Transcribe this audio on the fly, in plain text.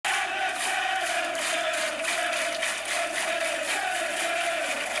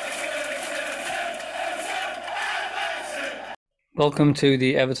Welcome to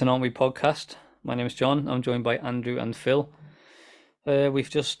the Everton Aren't We podcast. My name is John. I'm joined by Andrew and Phil. We've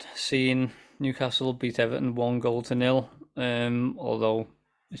just seen Newcastle beat Everton 1-0, although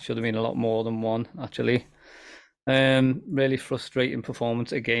it should have been a lot more than one, actually. Really frustrating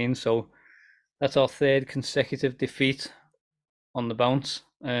performance again. So that's our third consecutive defeat on the bounce.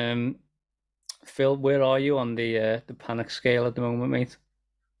 Phil, where are you on the panic scale at the moment, mate?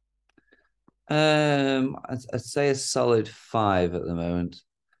 I'd say a solid five at the moment.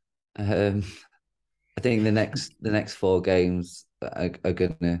 Um, I think the next four games are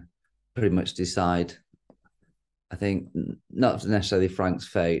going to pretty much decide. I think not necessarily Frank's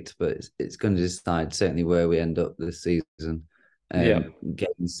fate, but it's going to decide certainly where we end up this season. Yeah,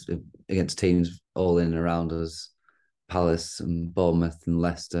 Games against teams all in and around us, Palace and Bournemouth and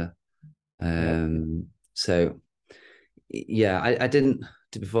Leicester. yeah. So yeah, I didn't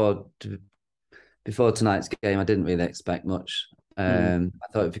before tonight's game. I didn't really expect much. Mm,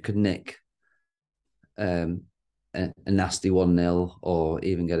 I thought if we could nick um, a nasty 1-0 or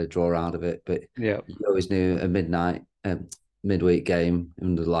even get a draw out of it. But yeah, you always knew a midweek game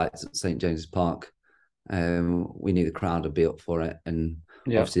under the lights at St James's Park. We knew the crowd would be up for it. And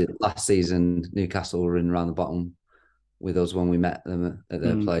yeah. obviously, last season, Newcastle were in around the bottom with us when we met them at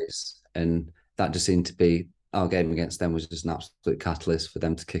their Mm, place. And that just seemed to be our game against them was just an absolute catalyst for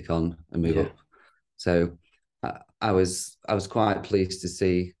them to kick on and move yeah. up. So I was quite pleased to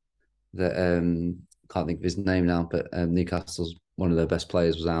see that can't think of his name now, but Newcastle's one of their best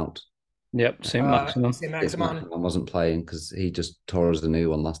players was out. Yep, St. Maximum. St. It's Maximin. Macron wasn't playing because he just tore us a new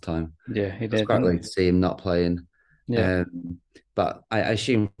one last time. Yeah, he It's did, quite didn't late to see him not playing. he? Yeah. But I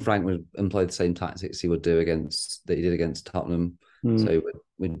assume Frank would employ the same tactics he would do that he did against Tottenham. Mm, So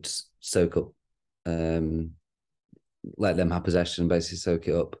we'd soak up, let them have possession, basically soak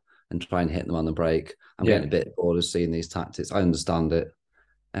it up and try and hit them on the break. I'm yeah. getting a bit bored of seeing these tactics. I understand it.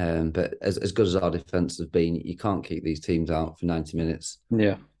 But as good as our defence has been, you can't keep these teams out for 90 minutes,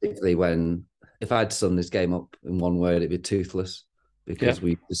 Yeah. particularly when, if I had to sum this game up in one word, it'd be toothless Yeah. because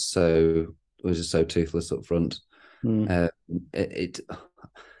we were just so toothless up front. Mm, Uh, it,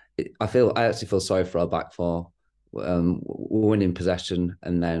 I actually feel sorry for our back four. We're winning possession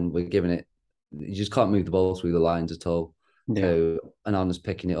and then we're giving it. You just can't move the ball through the lines at all. yeah. So Anana's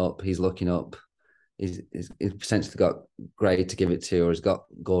picking it up. He's looking up. He's potentially got Gray to give it to, or he's got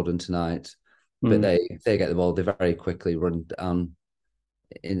Gordon tonight. But Mm, they get the ball. They very quickly run down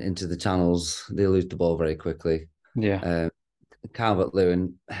into the channels. They lose the ball very quickly. yeah. Um,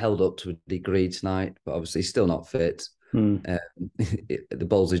 Calvert-Lewin held up to a degree tonight, but obviously he's still not fit. Mm, The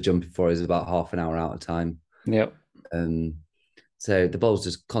balls he's jumping for is about half an hour out of time. yep. Um, so the ball's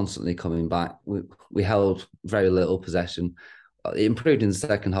just constantly coming back. We held very little possession. It improved in the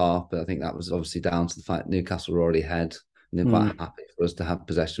second half, but I think that was obviously down to the fact Newcastle were already ahead and they're quite Mm, happy for us to have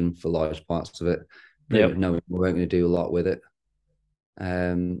possession for large parts of it. Pretty much yep. knowing we weren't going to do a lot with it.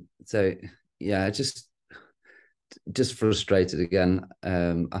 So yeah, just frustrated again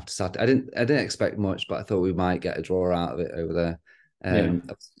after Saturday. I didn't expect much, but I thought we might get a draw out of it over there. Yeah.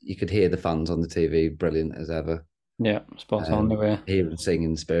 You could hear the fans on the TV, brilliant as ever. Yeah. Spot on the way. Hear them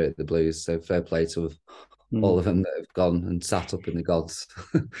singing "Spirit of the Blues." So fair play to all Mm, of them that have gone and sat up in the gods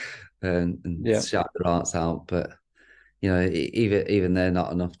and yeah. shout their hearts out. But even they're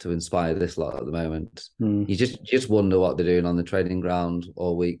not enough to inspire this lot at the moment. Mm, You just wonder what they're doing on the training ground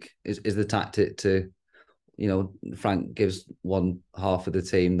all week. Is the tactic to Frank gives one half of the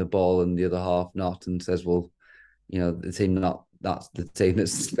team the ball and the other half not, and says, "Well, the team not that's the team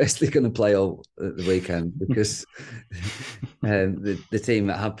that's basically going to play all at the weekend because the team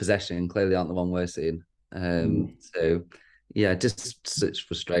that have possession clearly aren't the one we're seeing." mm, So yeah, just such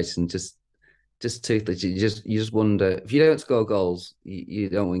frustration, just toothless. You just wonder if you don't score goals, you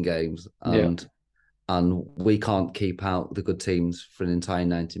don't win games, yeah. and we can't keep out the good teams for an entire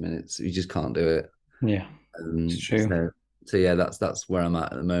 90 minutes. You just can't do it. Yeah. It's Um, true. so so yeah, that's where I'm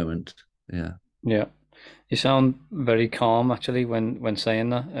at the moment. Yeah. Yeah. You sound very calm actually when saying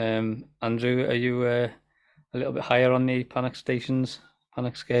that. Andrew, are you a little bit higher on the panic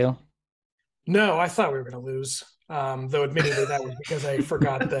scale? No, I thought we were going to lose. Though admittedly, that was because I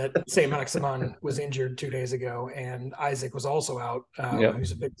forgot that St. Maximin was injured 2 days ago and Isaac was also out, Yeah.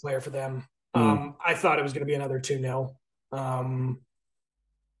 who's a big player for them. Mm, I thought it was going to be another 2-0.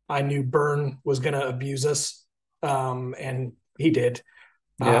 I knew Byrne was going to abuse us, and he did.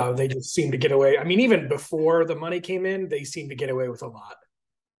 yeah. They just seemed to get away. I mean, even before the money came in, they seemed to get away with a lot.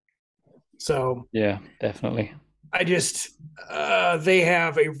 So Yeah. Definitely. I just they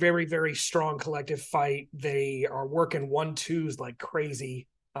have a very, very strong collective fight. They are working 1-2s like crazy.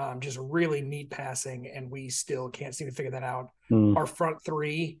 just really neat passing, and we still can't seem to figure that out. Mm. Our front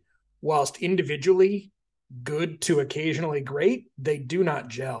three, whilst individually good to occasionally great, they do not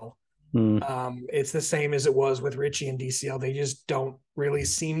gel. It's the same as it was with Richie and DCL. They just don't really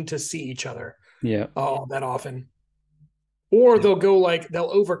seem to see each other all that often. Or they'll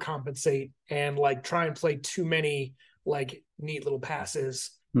overcompensate and like try and play too many like neat little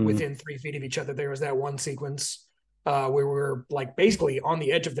passes within 3 feet of each other. There was that one sequence where we were like basically on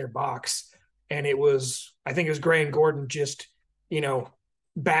the edge of their box, and I think it was Gray and Gordon just,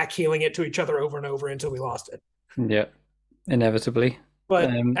 back heeling it to each other over and over until we lost it. Yeah, inevitably. But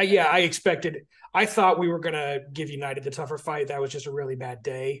I thought we were going to give United the tougher fight. That was just a really bad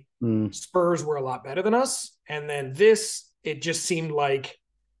day. Spurs were a lot better than us. And then it just seemed like,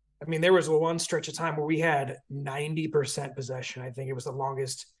 there was one stretch of time where we had 90% possession. I think it was the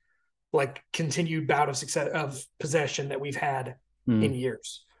longest like continued bout of success of possession that we've had in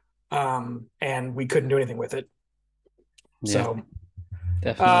years. And we couldn't do anything with it. Yeah, so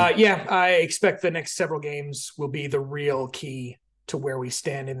definitely. I expect the next several games will be the real key to where we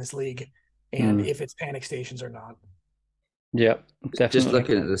stand in this league, and if it's panic stations or not. Yeah, definitely. Just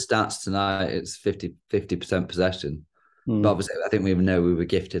looking at the stats tonight, it's 50% possession. But obviously, I think we know we were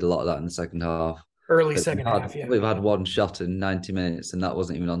gifted a lot of that in the second half. Early second half, yeah. We've had one shot in 90 minutes, and that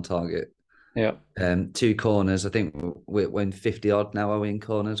wasn't even on target. Yeah. 2 corners. I think we're in 50 odd now, are we, in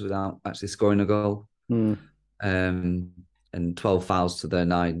corners without actually scoring a goal? And 12 fouls to their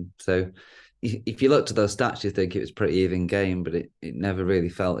 9. So if you looked at those stats, you think it was a pretty even game, but it never really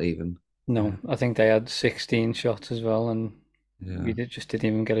felt even. No, I think they had 16 shots as well, and we just didn't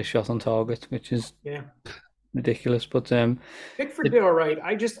even get a shot on target, which is ridiculous. But Pickford did all right.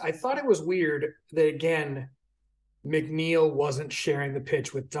 I thought it was weird that again McNeil wasn't sharing the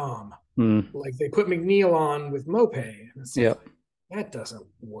pitch with Dom. Like they put McNeil on with Mope, and it's like, that doesn't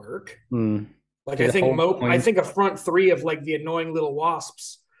work. Like I think a front three of like the annoying little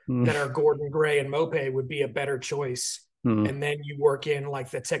wasps that are Gordon, Gray, and Mope would be a better choice. And then you work in like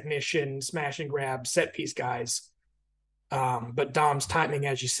the technician, smash and grab, set piece guys. But Dom's timing,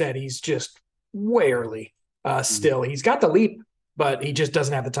 as you said, he's just way early. Still, he's got the leap, but he just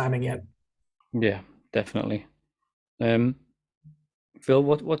doesn't have the timing yet. Yeah, definitely. Phil,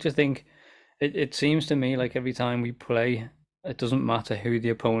 what do you think? It seems to me like every time we play, it doesn't matter who the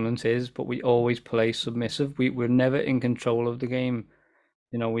opponent is, but we always play submissive. We're never in control of the game.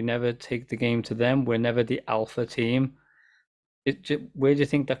 We never take the game to them. We're never the alpha team. Where do you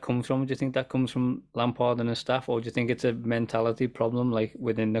think that comes from? Do you think that comes from Lampard and his staff, or do you think it's a mentality problem, like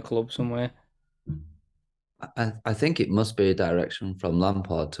within the club somewhere? I think it must be a direction from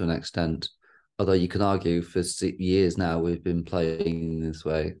Lampard to an extent. Although you can argue for years now we've been playing this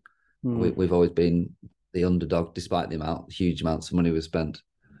way. We've always been the underdog, despite the huge amounts of money we've spent.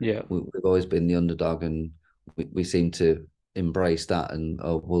 Yeah, we've always been the underdog, and we seem to embrace that. And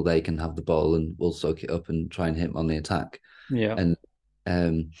they can have the ball, and we'll soak it up and try and hit them on the attack. Yeah, and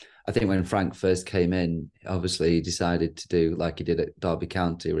I think when Frank first came in, obviously he decided to do like he did at Derby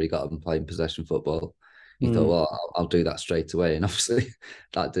County, where he got them playing possession football. He thought, well, I'll do that straight away. And obviously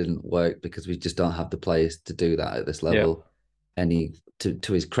that didn't work because we just don't have the players to do that at this level. Yeah. And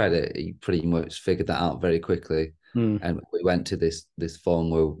to his credit, he pretty much figured that out very quickly. And we went to this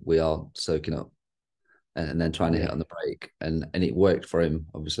form where we are soaking up and then trying to hit on the break. And it worked for him.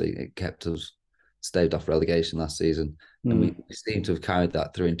 Obviously, it kept us staved off relegation last season. And we seem to have carried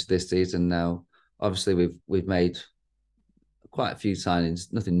that through into this season now. Obviously, we've made quite a few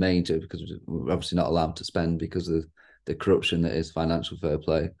signings, nothing major because we're obviously not allowed to spend because of the corruption that is financial fair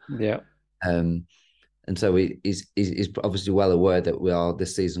play. Yeah. And so he's obviously well aware that we are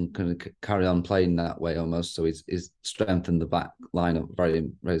this season going to carry on playing that way almost. So he's strengthened the back lineup very,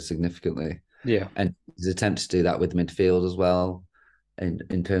 very significantly. Yeah. And he's attempted to do that with midfield as well. And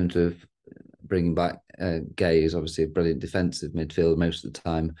in terms of bringing back Gay is obviously a brilliant defensive midfielder most of the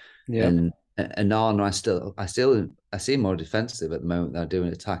time. Yeah. And Nana, I see him more defensive at the moment than I do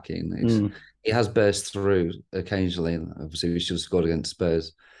in attacking. He has burst through occasionally, and obviously we should have scored against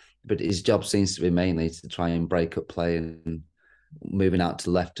Spurs. But his job seems to be mainly to try and break up play and moving out to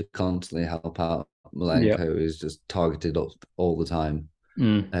left to constantly help out Malenko, who's just targeted up all the time.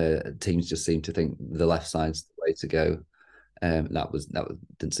 Teams just seem to think the left side's the way to go. That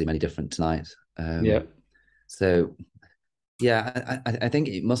didn't seem any different tonight. So. Yeah, I think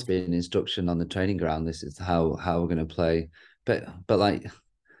it must be an instruction on the training ground. This is how we're going to play. But like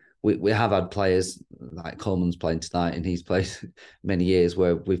we have had players like Coleman's playing tonight, and he's played many years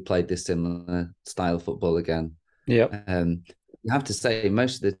where we've played this similar style of football again. Yeah. You have to say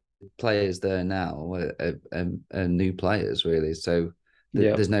most of the players there now are new players, really. So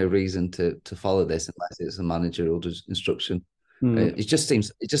There's no reason to follow this unless it's a managerial instruction. It just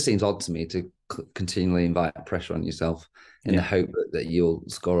seems odd to me to continually invite pressure on yourself in the hope that you'll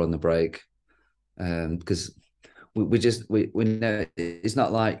score on the break, because we know it's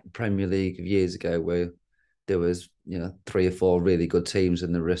not like Premier League of years ago where there was 3 or 4 really good teams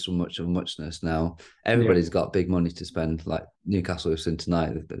and the rest were much of muchness. Now everybody's got big money to spend, like Newcastle have seen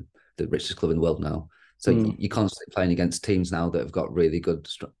tonight, the richest club in the world now. So you're constantly playing against teams now that have got really good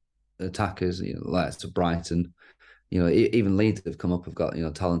attackers, like to Brighton. Even Leeds have come up, have got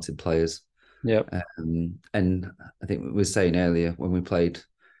talented players. Yeah. And I think we were saying earlier when we played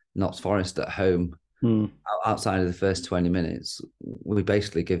Notts Forest at home, outside of the first 20 minutes, we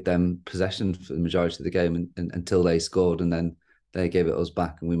basically give them possession for the majority of the game until they scored, and then they gave it us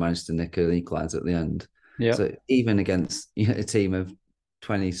back, and we managed to nick an equaliser at the end. Yeah. So even against a team of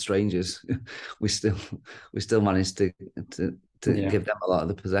 20 strangers, we still managed to give them a lot of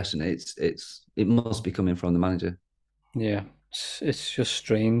the possession. It must be coming from the manager. Yeah, it's just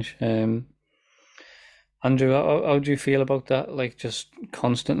strange. Andrew, how do you feel about that? Like, just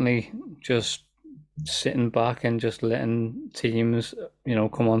constantly just sitting back and just letting teams,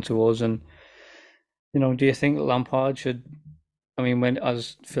 come on to us, and do you think Lampard should? I mean, when,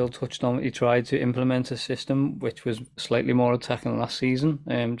 as Phil touched on, he tried to implement a system which was slightly more attacking last season.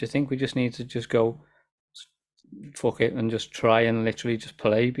 Do you think we just need to just go, fuck it, and just try and literally just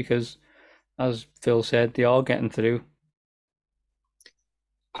play? Because, as Phil said, they are getting through.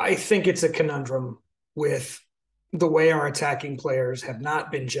 I think it's a conundrum with the way our attacking players have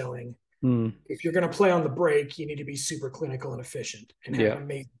not been gelling. If you're going to play on the break, you need to be super clinical and efficient and have an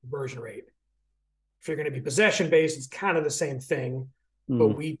amazing conversion rate. If you're going to be possession-based, it's kind of the same thing, but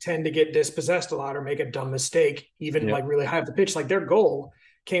we tend to get dispossessed a lot or make a dumb mistake, even like really high up the pitch. Like their goal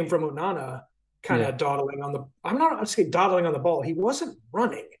came from Onana kind of dawdling on the – I'm not saying dawdling on the ball. He wasn't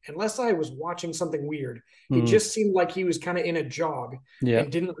running unless I was watching something weird. It just seemed like he was kind of in a jog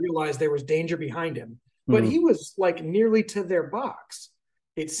and didn't realize there was danger behind him. But he was like nearly to their box.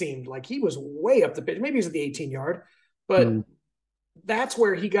 It seemed like he was way up the pitch. Maybe he's at the 18-yard, but that's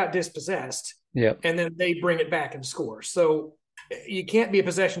where he got dispossessed. Yeah. And then they bring it back and score. So you can't be a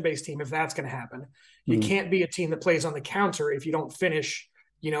possession-based team if that's going to happen. You can't be a team that plays on the counter if you don't finish,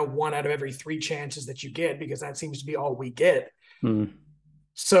 1 out of every 3 chances that you get, because that seems to be all we get.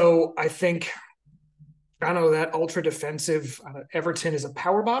 So I think, I don't know, that ultra defensive Everton is a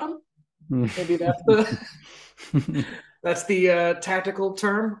power bottom. Maybe that's the that's the tactical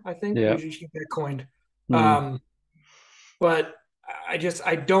term, I think. Yeah. You should get that coined. But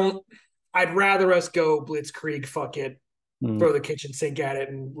I'd rather us go blitzkrieg, fuck it, throw the kitchen sink at it,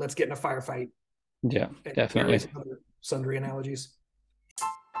 and let's get in a firefight. Yeah, definitely. Sundry analogies.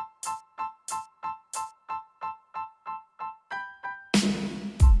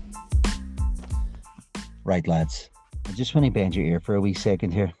 Right, lads. I just want to bend your ear for a wee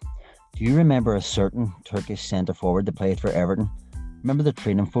second here. Do you remember a certain Turkish centre forward that played for Everton? Remember the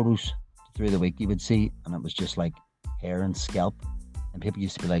training photos through the week you would see, and it was just like hair and scalp, and people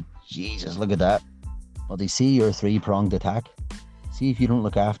used to be like, Jesus, look at that. Well, they see your 3-pronged attack. See if you don't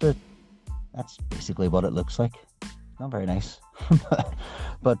look after it. That's basically what it looks like. Not very nice.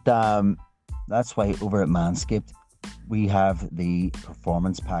 But that's why over at Manscaped, we have the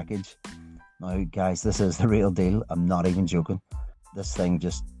performance package. Now, guys, this is the real deal. I'm not even joking. This thing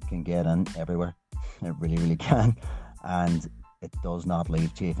just can get in everywhere. It really, really can. And it does not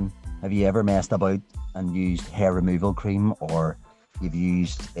leave chafing. Have you ever messed about and used hair removal cream, or you've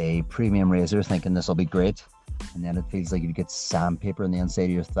used a premium razor thinking this will be great, and then it feels like you get sandpaper on the inside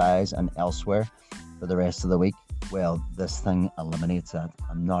of your thighs and elsewhere for the rest of the week? Well, this thing eliminates that.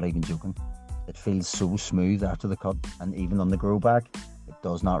 I'm not even joking. It feels so smooth after the cut, and even on the grow back, it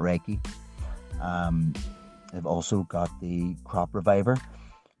does not reiki. They've also got the crop reviver,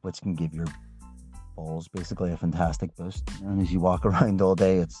 which can give your balls basically a fantastic boost. And as you walk around all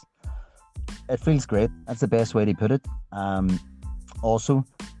day, it feels great. That's the best way to put it. Also,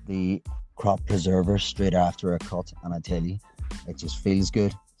 the crop preserver straight after a cut, and I tell you, it just feels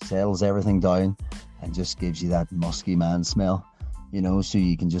good, settles everything down, and just gives you that musky man smell, so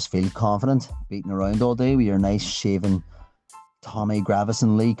you can just feel confident beating around all day with your nice shaven Tommy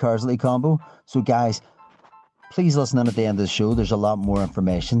Gravison Lee Carsley combo. So guys, please listen in at the end of the show. There's a lot more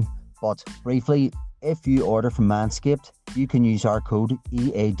information, but briefly, if you order from Manscaped, you can use our code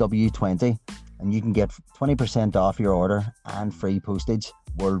EAW20 and you can get 20% off your order and free postage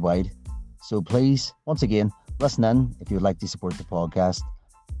worldwide. So please, once again, listen in if you'd like to support the podcast.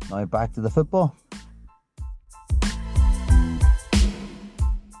 Now back to the football.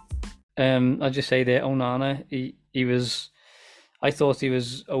 I'll just say that Onana, he was, I thought he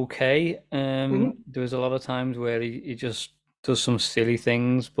was okay. There was a lot of times where he just does some silly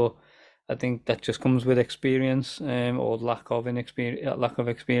things, but I think that just comes with experience, or lack of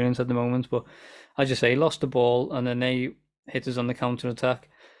experience at the moment. But as you say, he lost the ball, and then they hit us on the counter attack.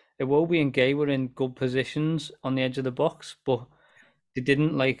 Iwobi and Gay were in good positions on the edge of the box, but they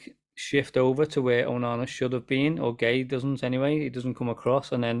didn't like shift over to where Onana should have been, or Gay doesn't anyway. He doesn't come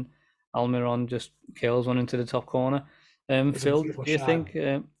across, and then Almiron just kills one into the top corner. It's a Phil, beautiful do you shot. think?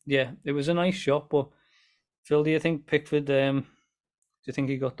 Yeah, it was a nice shot, but Phil, do you think Pickford? Do you think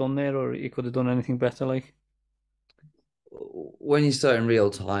he got done there, or he could have done anything better? Like, When you saw it in real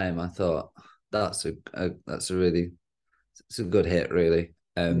time, I thought that's a really it's a good hit, really.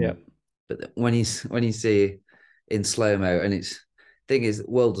 yeah, But when you see in slow mo, and it's thing is, the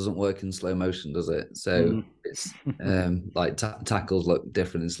world doesn't work in slow motion, does it? So it's like tackles look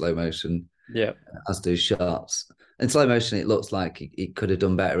different in slow motion, yeah, as do shots. In slow motion, it looks like he could have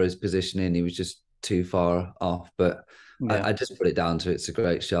done better his positioning. He was just too far off. But yeah, I just put it down to it's a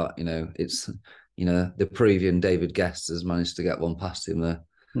great shot. It's the Peruvian David Guest has managed to get one past him there.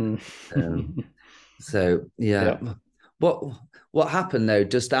 So yeah. yeah. What happened though,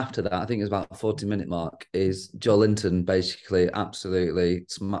 just after that, I think it was about 40-minute mark, is Joe Linton basically absolutely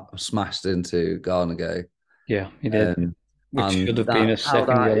smashed into Garnagay. Yeah, he did, which should And have been a how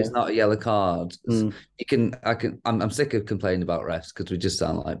second that is yellow. not a yellow card. I'm sick of complaining about refs because we just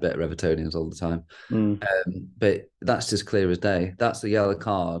sound like bitter Evertonians all the time. But that's just clear as day. That's the yellow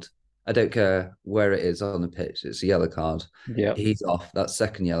card. I don't care where it is on the pitch. It's a yellow card. Yeah, He's off. That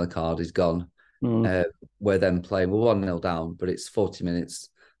second yellow card is gone. mm. We're then playing. We're 1-0 down, but it's 40 minutes.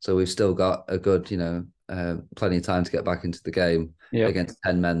 So we've still got a good, plenty of time to get back into the game Yeah, against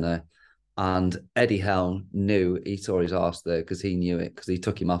 10 men there. And Eddie Howe knew he saw his arse there because he knew it because he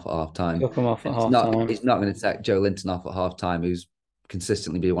took him off at half time. took him off at It's half not time. he's not going to take Joe Linton off at half time, who's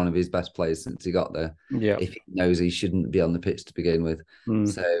consistently been one of his best players since he got there. Yeah, If he knows he shouldn't be on the pitch to begin with.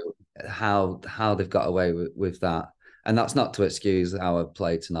 So how they've got away with that, and that's not to excuse our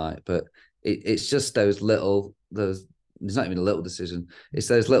play tonight, but it's just those it's not even a little decision. It's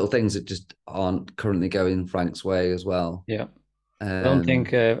those little things that just aren't currently going Frank's way as well. yeah. I don't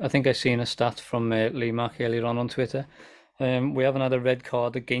think. I think I seen a stat from Lee Mack earlier on Twitter. We haven't had a red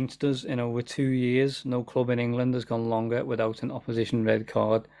card against us in over 2 years. No club in England has gone longer without an opposition red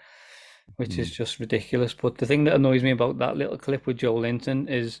card, which is just ridiculous. But the thing that annoys me about that little clip with Joe Linton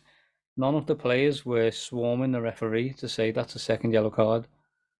is none of the players were swarming the referee to say that's a second yellow card.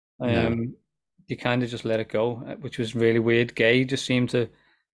 They kind of just let it go, which was really weird. Gay just seemed to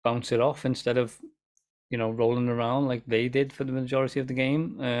bounce it off instead of rolling around like they did for the majority of the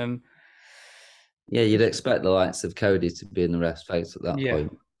game. Yeah, you'd expect the likes of Cody to be in the ref's face at that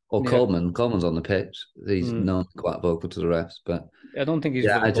point. Or Coleman. Coleman's on the pitch. He's known quite vocal to the refs, but I don't think he's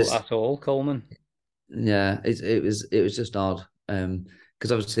vocal at all, Coleman. Yeah, it was just odd.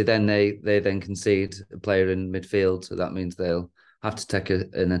 Because obviously then they then concede a player in midfield, so that means they'll have to take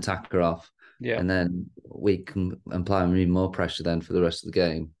an attacker off. Yeah. And then we can apply even more pressure then for the rest of the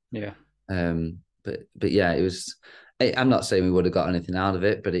game. Yeah. But yeah, it was. I'm not saying we would have got anything out of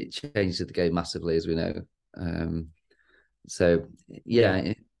it, but it changed the game massively, as we know. So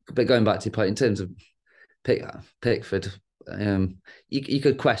yeah, but going back to your point in terms of Pickford, you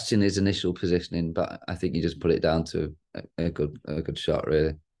could question his initial positioning, but I think you just put it down to a good shot,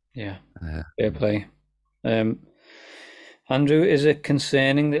 really. Yeah, fair play. Andrew, is it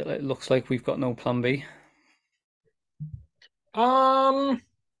concerning that it looks like we've got no plan B?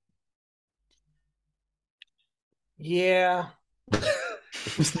 Yeah.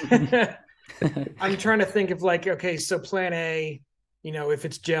 I'm trying to think of okay, so plan A, if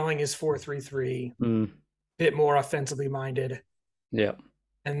it's gelling is 4-3-3, bit more offensively minded. Yeah.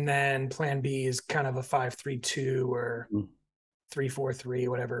 And then plan B is kind of a 5-3-2 or 3-4-3,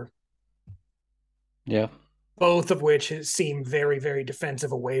 whatever. Yeah. Both of which seem very, very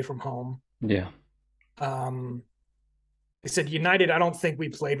defensive away from home. Yeah. They said United, I don't think we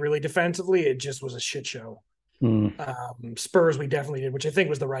played really defensively. It just was a shit show. Spurs, we definitely did, which I think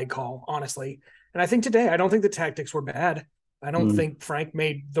was the right call, honestly. And I think today, I don't think the tactics were bad. I don't think Frank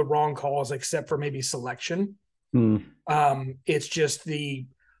made the wrong calls except for maybe selection. It's just the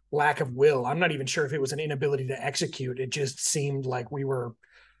lack of will. I'm not even sure if it was an inability to execute. It just seemed like we were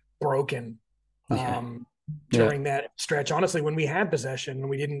broken during that stretch. Honestly, when we had possession and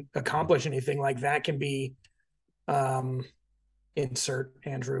we didn't accomplish anything, like that can be insert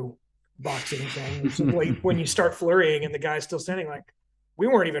Andrew boxing thing. When you start flurrying and the guy's still standing, like we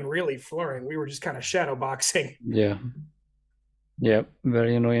weren't even really flurrying. We were just kind of shadow boxing. Yeah. Yeah.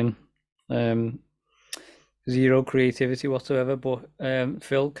 Very annoying. zero creativity whatsoever. But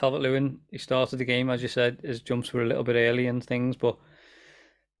Phil Calvert-Lewin, he started the game, as you said, his jumps were a little bit early and things, but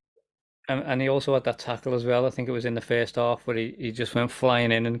and he also had that tackle as well. I think it was in the first half where he just went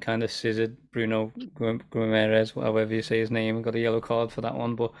flying in and kind of scissored Bruno Guimaraes, however you say his name, and got a yellow card for that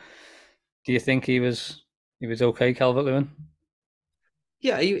one. But do you think he was okay, Calvert-Lewin?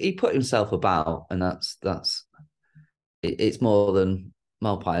 Yeah, he put himself about, and it's more than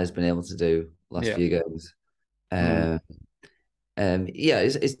Malpai has been able to do last few games. Yeah,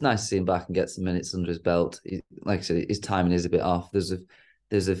 it's nice to see him back and get some minutes under his belt. Like I said, his timing is a bit off.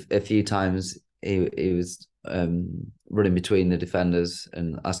 There's a few times he was running between the defenders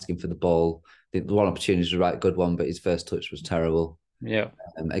and asking for the ball. The one opportunity was the right good one, but his first touch was terrible. Yeah.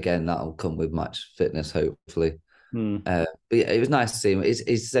 Again, that'll come with match fitness, hopefully. But yeah, it was nice to see him.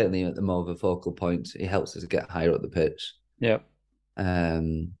 He's certainly at the more of a focal point. He helps us get higher up the pitch. Yeah.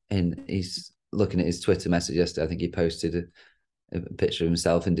 And he's looking at his Twitter message yesterday. I think he posted a picture of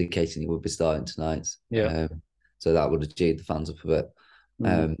himself indicating he would be starting tonight. Yeah. So that would have cheered the fans up a bit.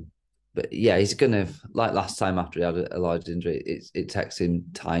 But yeah, he's going to, like last time after he had a large injury, it takes him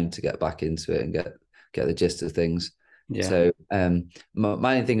time to get back into it and get the gist of things. Yeah. So my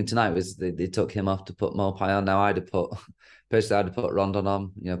main thing tonight was they took him off to put Maupay on. Now I'd have put Rondon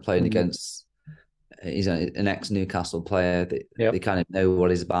on, playing against, he's an ex-Newcastle player. They kind of know what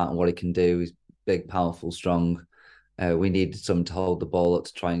he's about and what he can do. He's big, powerful, strong. We needed someone to hold the ball up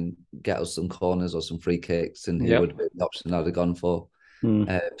to try and get us some corners or some free kicks, and he would have been the option I'd have gone for.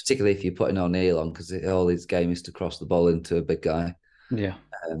 Particularly if you're putting O'Neill on, because all his game is to cross the ball into a big guy. Yeah.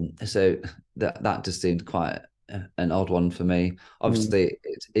 So that just seemed quite an odd one for me. Obviously,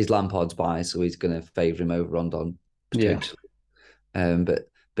 it's Lampard's buy, so he's going to favour him over Rondon potentially.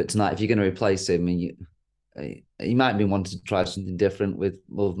 But tonight, if you're going to replace him, he might have been wanting to try something different with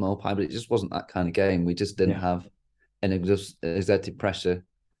Maupay, but it just wasn't that kind of game. We just didn't have an exerted pressure.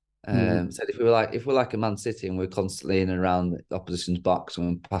 So if we're like a Man City and we're constantly in and around the opposition's box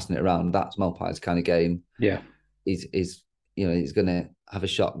and passing it around, that's Maupay's kind of game. Yeah, he's going to have a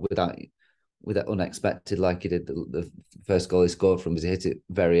shot without unexpected, like he did the first goal he scored from. He hit it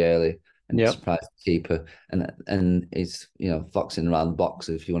very early and surprised the keeper, and he's foxing around the box,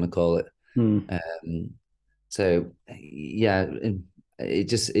 if you want to call it. So yeah. It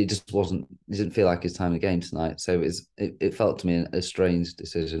just wasn't. It didn't feel like his time of game tonight. So it felt to me a strange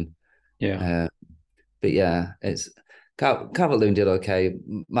decision. Yeah. But yeah, it's Calvert-Lewin did okay.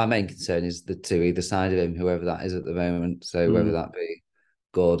 My main concern is the two either side of him, whoever that is at the moment. So whether that be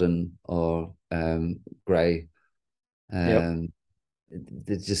Gordon or Gray, they're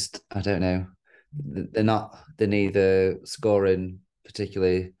just, I don't know. They're neither scoring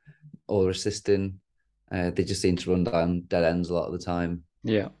particularly or assisting. They just seem to run down dead ends a lot of the time.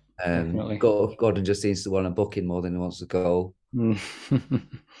 Yeah, definitely. Gordon just seems to want a booking more than he wants a goal.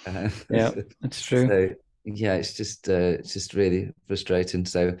 Yeah, it's true. So yeah, it's just really frustrating.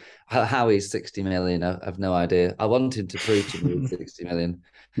 So how he's 60 million, I have no idea. I want him to prove to me 60 million,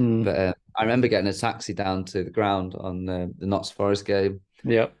 but I remember getting a taxi down to the ground on the Notts Forest game.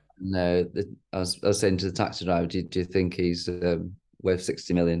 Yeah, and I was saying to the taxi driver, do you think he's worth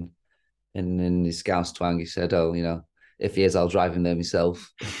 60 million? And in his Scouse twang, he said, "Oh, if he is, I'll drive him there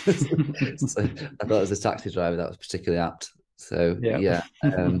myself." So I thought as a taxi driver, that was particularly apt. So yeah,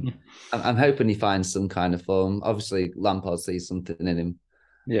 I'm hoping he finds some kind of form. Obviously, Lampard sees something in him.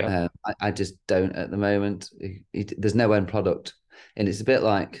 Yeah, I just don't at the moment. There's no end product, and it's a bit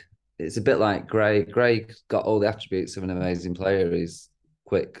like Gray. Gray's got all the attributes of an amazing player. He's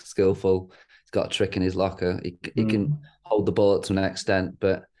quick, skillful. He's got a trick in his locker. He can hold the ball up to an extent,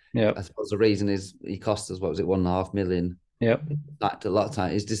 but I suppose the reason is he cost us, what was it, 1.5 million? Yep. Like a lot of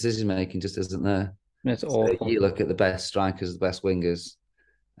time, his decision making just isn't there. It's awful. You look at the best strikers, the best wingers.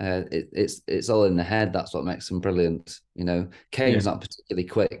 It's all in the head. That's what makes them brilliant. Kane's not particularly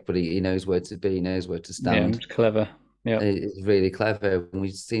quick, but he knows where to be. He knows where to stand. Yeah, he's clever. Yeah, he's really clever. And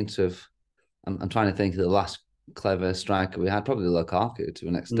we seem to have. I'm trying to think of the last clever striker we had. Probably Lukaku to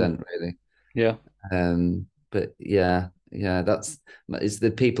an extent, really. Yeah. But yeah. It's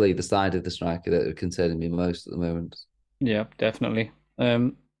the people either side of the striker that are concerning me most at the moment. Yeah, definitely.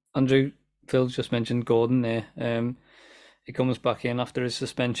 Andrew, Phil's just mentioned Gordon there. He comes back in after his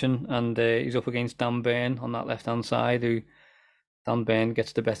suspension, and he's up against Dan Burn on that left-hand side, who Dan Burn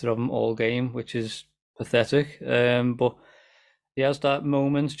gets the better of him all game, which is pathetic. But he has that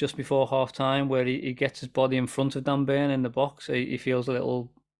moment just before half-time where he gets his body in front of Dan Burn in the box. He feels a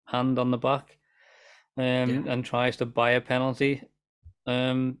little hand on the back. And tries to buy a penalty.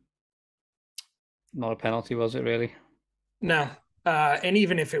 Not a penalty, was it really? No. And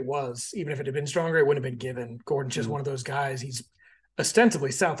even if it had been stronger, it wouldn't have been given. Gordon's just one of those guys. He's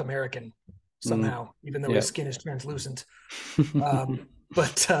ostensibly South American somehow, even though his skin is translucent.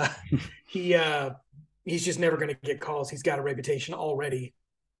 But he's just never going to get calls. He's got a reputation already.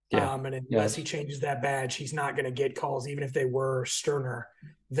 And unless he changes that badge, he's not going to get calls, even if they were sterner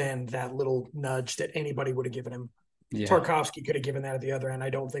than that little nudge that anybody would have given him. Yeah. Tarkovsky could have given that at the other end. I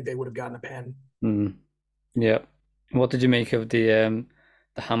don't think they would have gotten a pen. Yeah. What did you make of the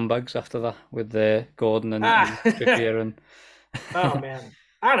handbags after that with the Gordon and Trippier and? Oh man,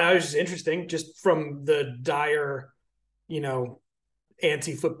 I don't know. It was just interesting, just from the dire,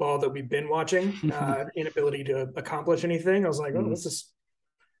 anti-football that we've been watching, inability to accomplish anything. I was like, oh, this is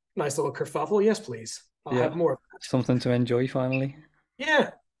a nice little kerfuffle. Yes, please. I'll have more of that. Something to enjoy finally.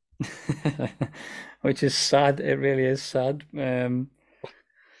 Yeah. Which is sad. It really is sad.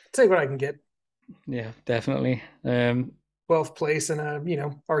 Take what I can get. Yeah, definitely. 12th place and a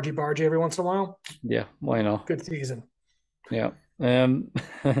RG Bargy every once in a while. Yeah, why not? Good season. Yeah.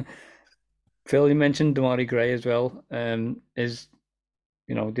 Phil, you mentioned Demarai Gray as well. His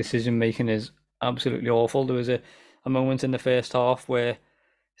decision making is absolutely awful. There was a moment in the first half where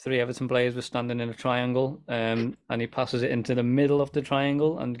 3 Everton players were standing in a triangle, and he passes it into the middle of the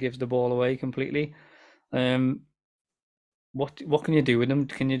triangle and gives the ball away completely. What can you do with him?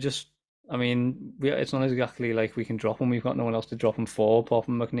 Can you just? I mean, it's not exactly like we can drop him. We've got no one else to drop him for, apart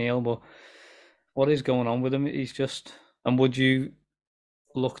from McNeil. But what is going on with him? He's just. And would you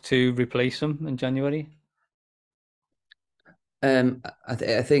look to replace him in January?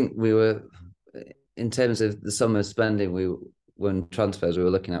 I think we were, in terms of the summer spending, when transfers we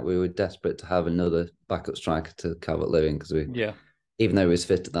were looking at, we were desperate to have another backup striker to Calvert-Lewin because even though he was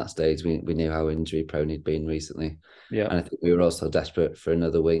fit at that stage, we knew how injury prone he'd been recently. Yeah, and I think we were also desperate for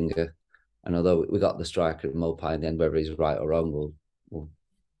another winger. And although we got the striker at Mopai in the end, whether he's right or wrong, we'll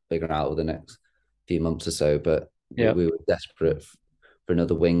figure out over the next few months or so. But we were desperate for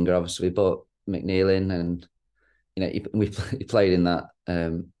another winger. Obviously, we bought McNeil in, and he played in that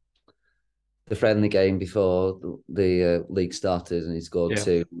the friendly game before the league started, and he scored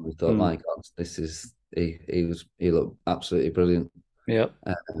 2. And we thought, my God, he looked absolutely brilliant. Yeah.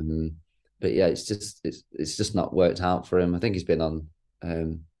 But yeah, it's just not worked out for him. I think he's been on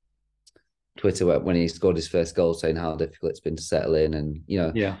Twitter when he scored his first goal, saying how difficult it's been to settle in, and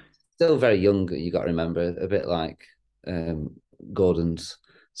still very young. You got to remember, a bit like Gordon's.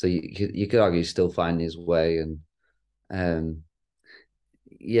 So you could argue he's still finding his way, and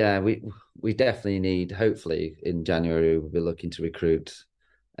we definitely need. Hopefully, in January we'll be looking to recruit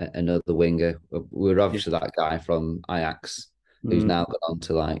another winger. We're obviously that guy from Ajax who's now gone on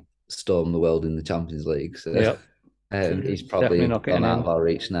to storm the world in the Champions League. So he's probably gone out of our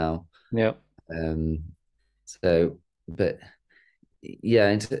reach now. Yeah. So, but yeah,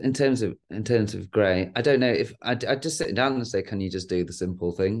 in terms of Gray, I don't know if I'd just sit down and say, can you just do the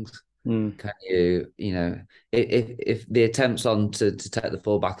simple things? Can you, if the attempts on to take the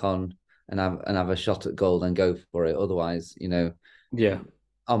full back on and have a shot at goal, then go for it. Otherwise,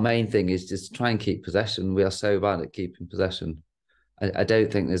 our main thing is just try and keep possession. We are so bad at keeping possession. I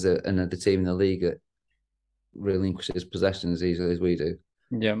don't think there's another team in the league that relinquishes possession as easily as we do.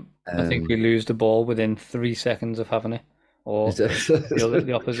 Yeah, I think we lose the ball within 3 seconds of having it, or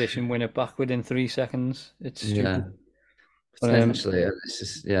the opposition win it back within 3 seconds. It's stupid. Potentially, it's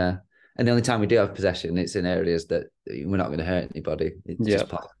just And the only time we do have possession, it's in areas that we're not going to hurt anybody. It's just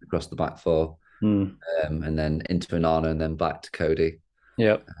passed across the back 4, and then into Onana, and then back to Cody.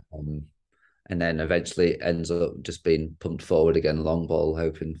 Yeah. And then eventually it ends up just being pumped forward again, long ball,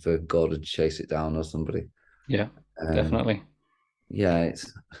 hoping for Gordon to chase it down or somebody. Yeah, definitely. Yeah,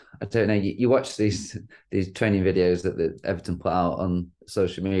 I don't know. You watch these training videos that the Everton put out on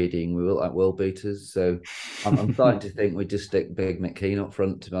social media, and we look like world beaters. So I'm starting to think we just stick Big McKean up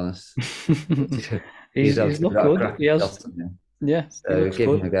front. To be honest, he's not good. He has, So give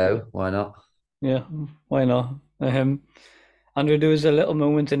him a go. Why not? Yeah, why not? Andrew, there was a little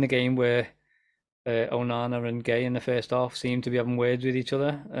moment in the game where Onana and Gay in the first half seemed to be having words with each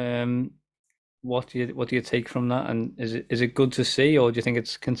other. What do you take from that? And is it good to see, or do you think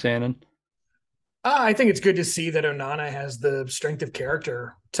it's concerning? I think it's good to see that Onana has the strength of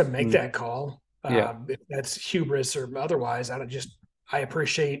character to make that call. If that's hubris or otherwise, I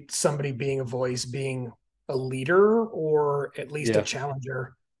appreciate somebody being a voice, being a leader, or at least a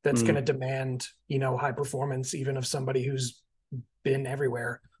challenger that's going to demand, high performance, even of somebody who's been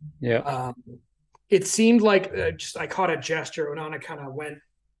everywhere. Yeah. It seemed like I caught a gesture. Onana kind of went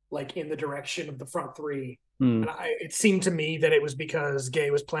in the direction of the front 3. And it seemed to me that it was because Gay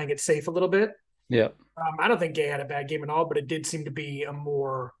was playing it safe a little bit. Yeah. I don't think Gay had a bad game at all, but it did seem to be a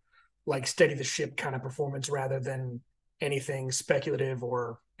more like steady the ship kind of performance rather than anything speculative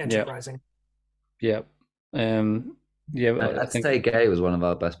or enterprising. Yeah. Yeah. I I'd think. say Gay was one of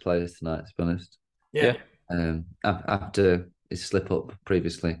our best players tonight, to be honest. Yeah. After his slip up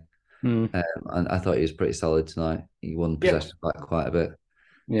previously, and I thought he was pretty solid tonight. He won possession back quite a bit.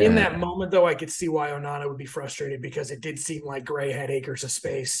 Yeah. In that moment, though, I could see why Onana would be frustrated because it did seem like Gray had acres of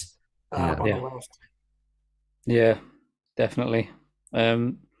space on the left. Yeah, definitely.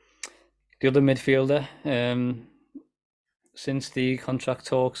 The other midfielder, since the contract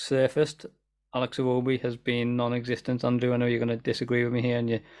talks surfaced, Alex Iwobi has been non-existent. Andrew, I know you're going to disagree with me here,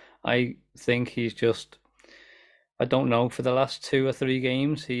 and I think he's just, I don't know, for the last 2 or 3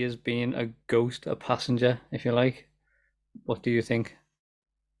 games, he has been a ghost, a passenger, if you like. What do you think?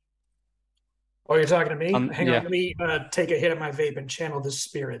 Oh, you're talking to me? Hang on, let me take a hit of my vape and channel this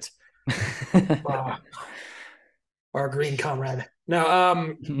spirit. Our green comrade. No,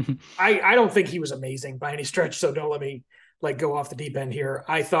 I don't think he was amazing by any stretch, so don't let me go off the deep end here.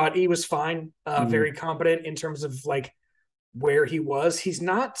 I thought he was fine, very competent in terms of where he was. He's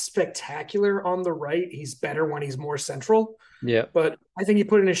not spectacular on the right. He's better when he's more central. Yeah. But I think he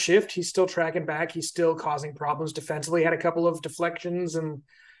put in a shift. He's still tracking back. He's still causing problems defensively. Had a couple of deflections and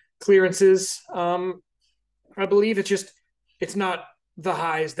clearances. I believe it's not the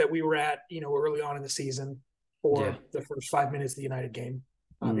highs that we were at, early on in the season or the first 5 minutes of the United game,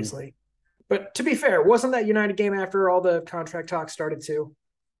 obviously. But to be fair, wasn't that United game after all the contract talk started too?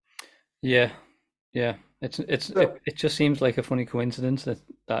 Yeah. It just seems like a funny coincidence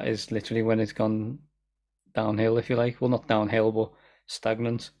that is literally when it's gone downhill, if you like. Well, not downhill, but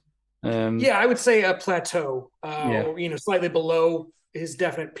stagnant. I would say a plateau, slightly below his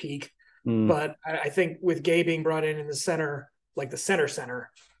definite peak. But I think with Gay being brought in the center, like the center,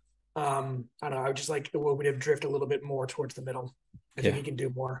 I don't know. I would just like Iwobi to drift a little bit more towards the middle. I think he can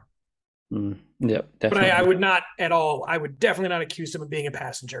do more. Yeah, definitely. But I would not at all. I would definitely not accuse him of being a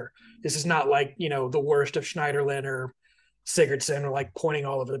passenger. This is not like the worst of Schneiderlin or Sigurdsson or pointing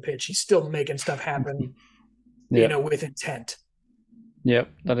all over the pitch. He's still making stuff happen, with intent. Yeah,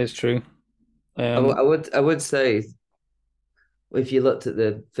 that is true. I would say, if you looked at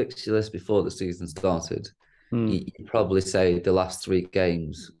the fixture list before the season started, you'd probably say the last 3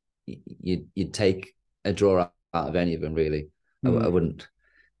 games you'd take a draw out of any of them. Really, I wouldn't.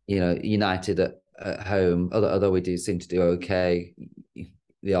 United at home, although we do seem to do okay,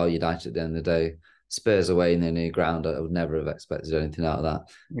 they are United at the end of the day. Spurs away in their new ground, I would never have expected anything out of that.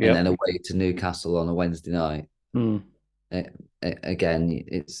 Yep. And then away to Newcastle on a Wednesday night. Again,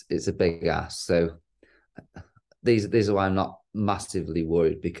 it's a big ask. So these are why I'm not massively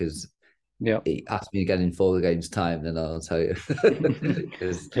worried, because ask me again in 4 games' time, then I'll tell you.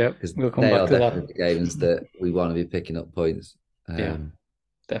 Because we'll come they back are to definitely games that we want to be picking up points.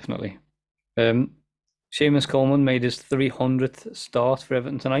 Definitely. Seamus Coleman made his 300th start for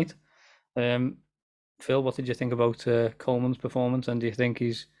Everton tonight. Phil, what did you think about Coleman's performance, and do you think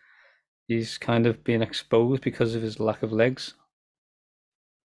he's kind of been exposed because of his lack of legs?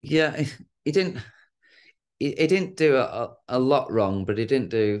 Yeah, he didn't do a lot wrong, but he didn't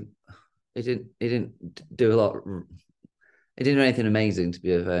do a lot. He didn't do anything amazing, to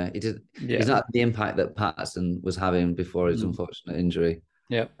be fair. He's not the impact that Patterson was having before his unfortunate injury.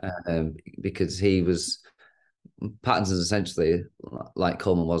 Yeah. Because Patterson's essentially like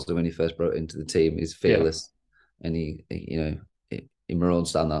Coleman was when he first brought into the team. He's fearless, and he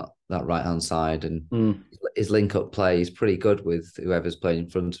marauders down that right hand side, and his link up play is pretty good with whoever's playing in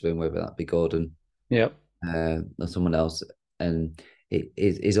front of him, whether that be Gordon, or someone else. And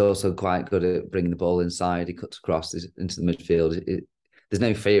he's also quite good at bringing the ball inside. He cuts across into the midfield. There's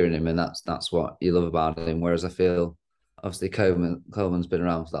no fear in him, and that's what you love about him. Whereas I feel, obviously, Coleman's been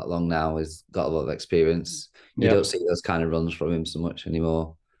around for that long now. He's got a lot of experience. You don't see those kind of runs from him so much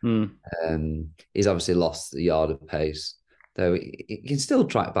anymore. He's obviously lost the yard of pace, though he can still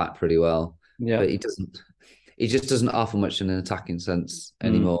track back pretty well. But he just doesn't offer much in an attacking sense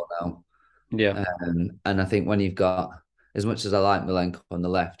anymore now. And I think when you've got, as much as I like Milenko on the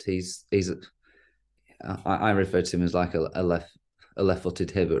left, I refer to him as like a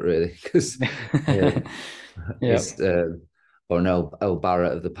left-footed Hibbert, really, because or an old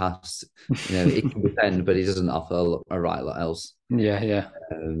Barrett of the past. He can defend, but he doesn't offer a right lot else.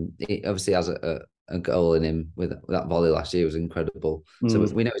 He obviously has a goal in him with that volley last year was incredible. So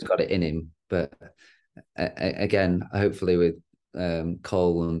we know he's got it in him, but again, hopefully with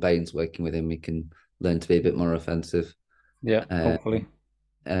Cole and Baines working with him, he can learn to be a bit more offensive. Hopefully.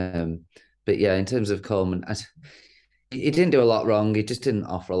 But in terms of Coleman, he didn't do a lot wrong. He just didn't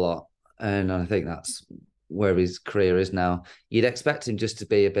offer a lot. and I think that's where his career is now. You'd expect him just to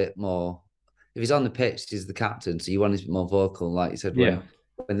be a bit more. If he's on the pitch, he's the captain, so you want him to be more vocal. Like you said, Yeah.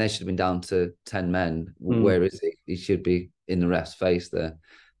 when they should have been down to 10 men, Mm. where is he? He should be in the ref's face there,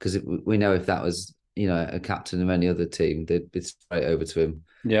 because we know if that was a captain of any other team, they'd be straight over to him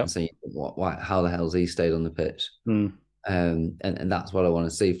Yeah. and saying, how the hell's he stayed on the pitch? Mm. And that's what I want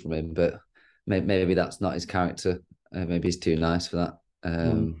to see from him. But maybe that's not his character. Maybe he's too nice for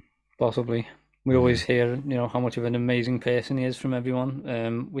that. Possibly. We always hear, how much of an amazing person he is from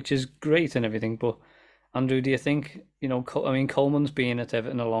everyone, which is great and everything. But Andrew, do you think, Coleman's been at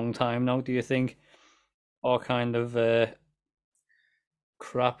Everton a long time now. Do you think our kind of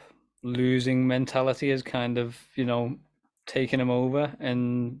crap losing mentality has kind of, taken him over,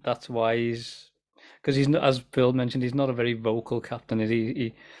 and that's why because he's not, as Phil mentioned, he's not a very vocal captain.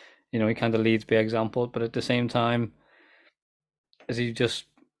 He he kind of leads by example, but at the same time, is he just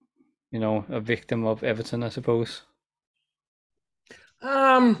a victim of Everton, I suppose?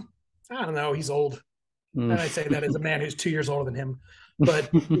 I don't know. He's old. Mm. And I say that as a man who's 2 years older than him, but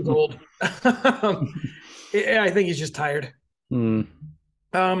he's old. I think he's just tired. Mm.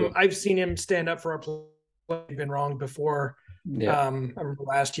 I've seen him stand up for a play. Been wrong before. Yeah. I remember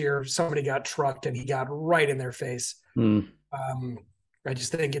last year somebody got trucked and he got right in their face. Mm. I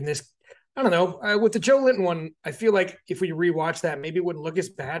just think in this, I don't know, with the Joe Linton one, I feel like if we rewatch that, maybe it wouldn't look as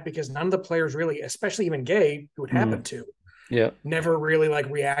bad because none of the players really, especially even Gay, who it happened to, never really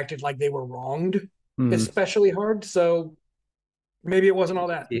reacted like they were wronged, especially hard. So maybe it wasn't all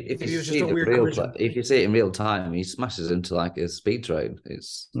that. If maybe you it was just a weird collision. if you see it in real time, he smashes into like a speed train.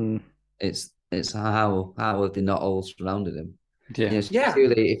 It's how have they not all surrounded him?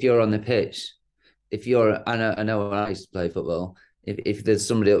 Particularly if you're on the pitch, I know when I used to play football, if there's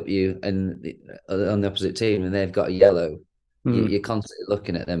somebody up you and on the opposite team and they've got a yellow, you're constantly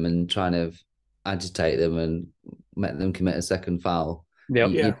looking at them and trying to agitate them and make them commit a second foul. You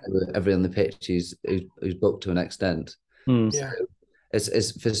know, everyone on the pitch who's booked to an extent. So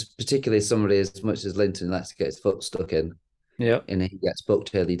it's for particularly somebody as much as Linton lets to get his foot stuck in. And he gets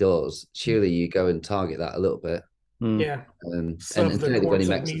booked early doors. Surely you go and target that a little bit. And clearly when he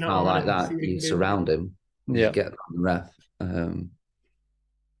makes a foul like that, you surround him. You get on the ref.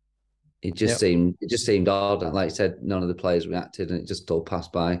 It just seemed odd. Like you said, none of the players reacted, and it just all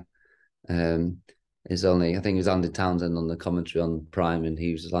passed by. I think it was Andy Townsend on the commentary on Prime, and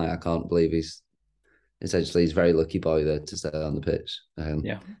he was like, "I can't believe he's very lucky boy there to stay on the pitch."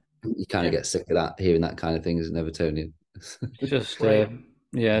 You kind of get sick of that, hearing that kind of thing as an Evertonian. Just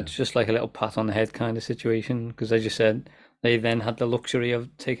it's just like a little pat on the head kind of situation, because as you said, they then had the luxury of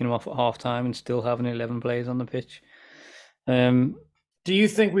taking him off at half time and still having 11 players on the pitch. Do you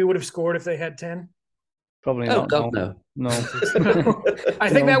think we would have scored if they had 10? Probably not. God, no. I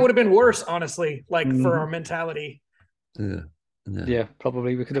think that would have been worse, honestly, for our mentality. Yeah,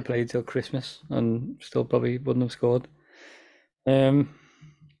 probably we could have played till Christmas and still probably wouldn't have scored.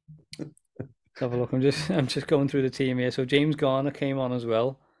 Have a look. I'm just going through the team here. So James Garner came on as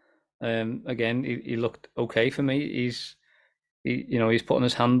well. Again, he looked okay for me. He's putting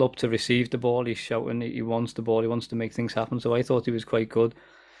his hand up to receive the ball. He's shouting. He wants the ball. He wants to make things happen. So I thought he was quite good.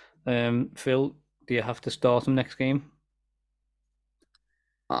 Phil, do you have to start him next game?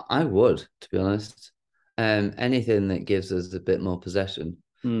 I would, to be honest. Anything that gives us a bit more possession,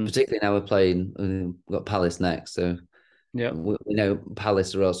 particularly now we're playing. We've got Palace next, so we know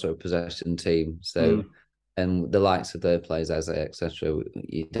Palace are also a possession team. So, and the likes of their players, Isaiah, etc.,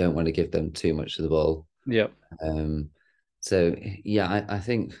 you don't want to give them too much of the ball. So yeah, I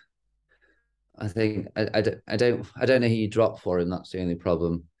think I don't know who you drop for him. That's the only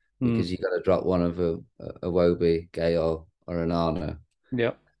problem, because you got to drop one of a Wobie, Gay, or an Arna.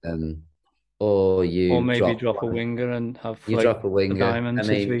 Or maybe drop a winger and have drop a winger. I mean,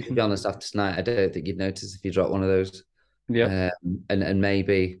 to be honest, after tonight, I don't think you'd notice if you drop one of those. And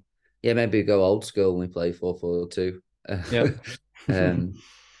maybe go old school when we play 4-4-2.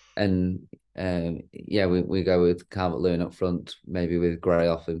 We go with Calvert-Lewin up front, maybe with Gray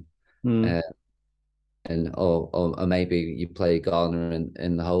off him, or maybe you play Garner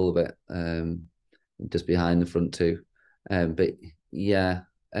in the whole of it, just behind the front two. But yeah,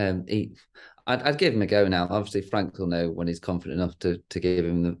 I'd give him a go now. Obviously, Frank will know when he's confident enough to give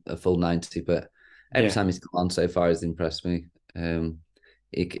him a full 90. But every time he's come on so far, he's impressed me.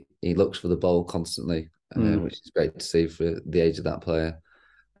 He looks for the ball constantly, which is great to see for the age of that player.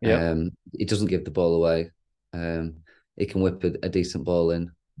 He doesn't give the ball away. He can whip a decent ball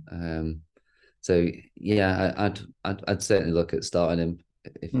in. So yeah, I'd certainly look at starting him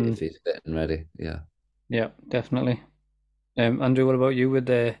if he's fit and ready. Yeah, definitely. Andrew, what about you with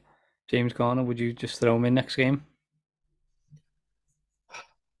James Garner, would you just throw him in next game?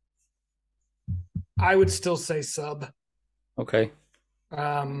 I would still say sub. Okay.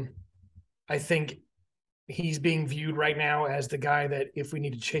 I think he's being viewed right now as the guy that if we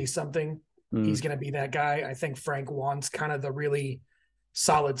need to chase something, he's going to be that guy. I think Frank wants kind of the really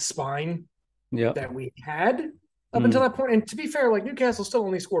solid spine that we had up until that point. And to be fair, like Newcastle still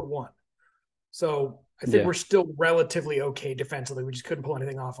only scored 1. So I think we're still relatively okay defensively. We just couldn't pull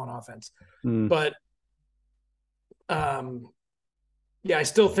anything off on offense. But I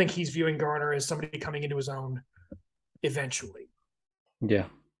still think he's viewing Garner as somebody coming into his own eventually. Yeah.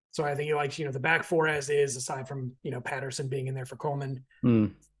 So I think he likes, the back 4 as is, aside from, Patterson being in there for Coleman.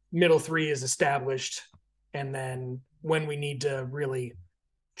 Middle 3 is established. And then when we need to really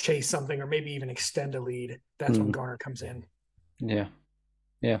chase something or maybe even extend a lead, that's when Garner comes in. Yeah.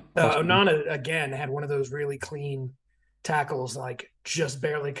 Yeah. Onana, again, had one of those really clean tackles, like just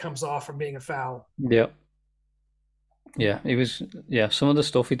barely comes off from being a foul. Yeah. Yeah, he was. Yeah, some of the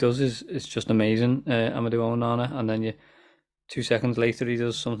stuff he does is just amazing. Amadou Onana, and then 2 seconds later he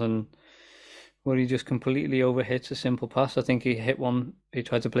does something where he just completely overhits a simple pass. I think he hit one. He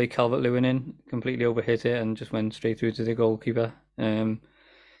tried to play Calvert-Lewin in, completely overhit it, and just went straight through to the goalkeeper. And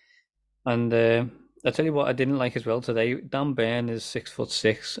I tell you what, I didn't like as well today. Dan Burn is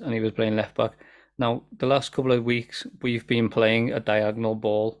 6'6", and he was playing left back. Now, the last couple of weeks, we've been playing a diagonal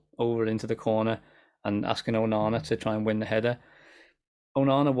ball over into the corner and asking Onana to try and win the header.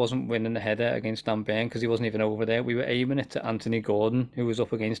 Onana wasn't winning the header against Dan Burn because he wasn't even over there. We were aiming it to Anthony Gordon, who was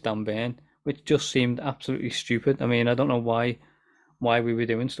up against Dan Burn, which just seemed absolutely stupid. I mean, I don't know why we were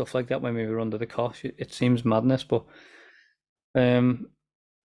doing stuff like that when we were under the cosh. It seems madness, but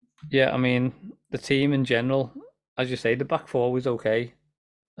yeah, I mean, the team in general, as you say, the back 4 was okay.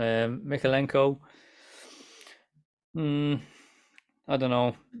 Mykolenko, I don't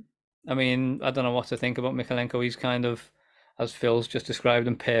know. I mean, I don't know what to think about Mykolenko. He's kind of, as Phil's just described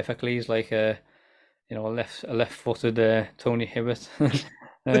him perfectly, he's like a left-footed Tony Hibbert.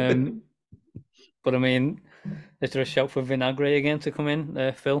 But I mean, is there a shout for Vinagre again to come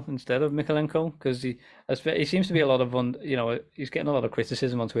in, Phil, instead of Mykolenko? Because he seems to be a lot of he's getting a lot of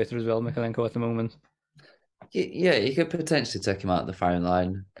criticism on Twitter as well, Mykolenko, at the moment. Yeah, you could potentially take him out of the firing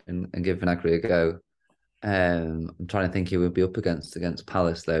line and give Vinagre a go. I'm trying to think who would be up against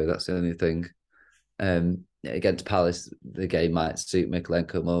Palace, though. That's the only thing. Against Palace, the game might suit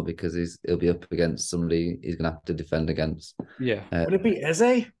Mykolenko more because he'll be up against somebody he's going to have to defend against. Yeah. Would it be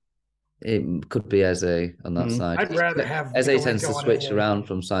Eze? It could be Eze on that side. I'd rather have Eze tends to switch around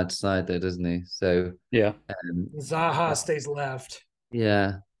from side to side, though, doesn't he? So yeah. Zaha stays left.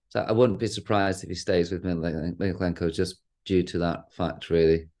 Yeah. So I wouldn't be surprised if he stays with Mykolenko just due to that fact,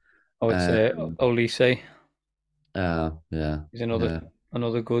 really. Oh, it's Olise. Yeah. He's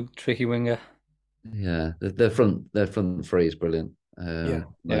another good tricky winger. Yeah, their front 3 is brilliant. My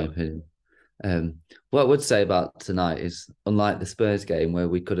opinion. What I would say about tonight is, unlike the Spurs game where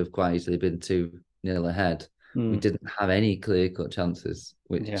we could have quite easily been 2-0 ahead, we didn't have any clear-cut chances.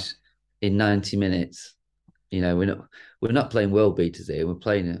 Which in 90 minutes, we're not playing world beaters here. We're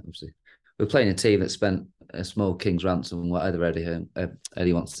playing a team that spent a small king's ransom, whatever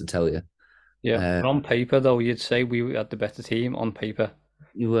Eddie wants to tell you. Yeah, but on paper though, you'd say we had the better team on paper.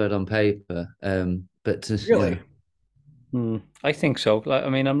 You were on paper, but really. I think so. I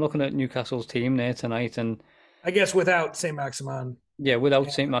mean, I'm looking at Newcastle's team there tonight, and I guess without Saint Maximin. Yeah,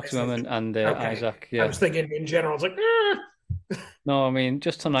 without Saint Maximin and Isaac. Yeah, I was thinking in general, it's like. No, I mean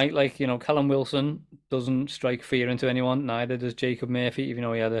just tonight, like Callum Wilson doesn't strike fear into anyone. Neither does Jacob Murphy, even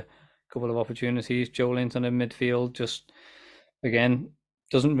though he had a couple of opportunities. Joe Linton in midfield just again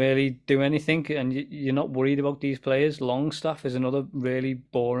doesn't really do anything, and you're not worried about these players. Longstaff is another really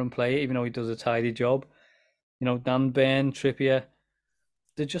boring player, even though he does a tidy job. Dan Burn, Trippier,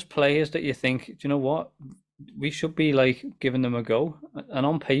 they're just players that you think, do you know what? We should be like giving them a go. And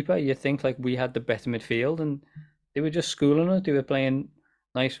on paper, you think like we had the better midfield, and they were just schooling us. They were playing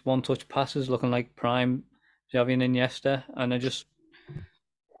nice one-touch passes, looking like prime Xavi and Iniesta, and I just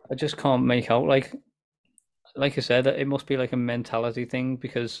can't make out. Like I said, it must be like a mentality thing,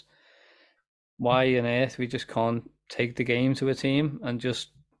 because why on earth we just can't take the game to a team and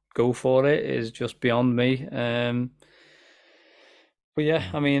just go for it is just beyond me. But yeah,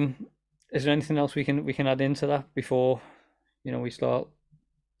 I mean, is there anything else we can add into that before we start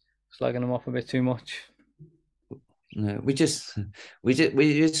slagging them off a bit too much? No, we just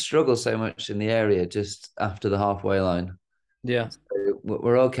struggle so much in the area just after the halfway line. Yeah, so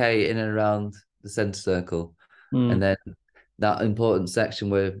we're okay in and around the centre circle, and then that important section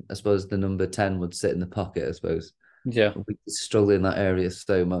where I suppose the number 10 would sit in the pocket. I suppose. Yeah, we struggle in that area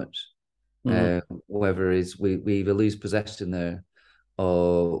so much. Whether is we either lose possession there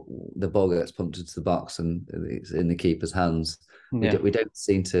or the ball gets pumped into the box and it's in the keeper's hands. Yeah. We don't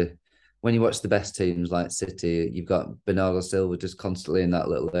seem to. When you watch the best teams like City, you've got Bernardo Silva just constantly in that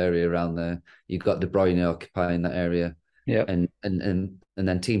little area around there. You've got De Bruyne occupying that area, Yeah. and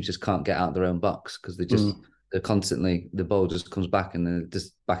then teams just can't get out their own box because they're constantly, the ball just comes back and they're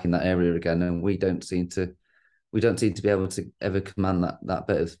just back in that area again, and we don't seem to be able to ever command that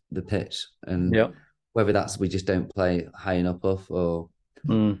bit of the pitch. And whether that's we just don't play high enough off, or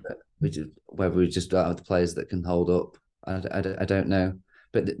whether we just don't have the players that can hold up, I don't know.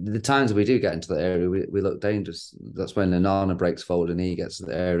 But the times we do get into the area, we look dangerous. That's when Onana breaks forward and he gets to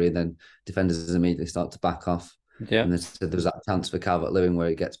the area, and then defenders immediately start to back off. Yeah. And there's that chance for Calvert-Lewin where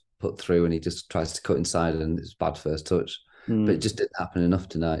he gets put through and he just tries to cut inside and it's bad first touch. But it just didn't happen enough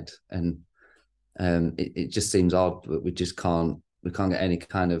tonight. And it just seems odd, but we can't get any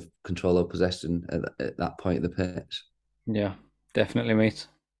kind of control or possession at that point of the pitch. Yeah, definitely, mate.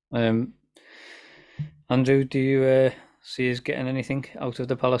 Andrew, do you see us getting anything out of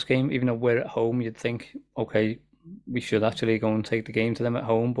the Palace game? Even though we're at home, you'd think, okay, we should actually go and take the game to them at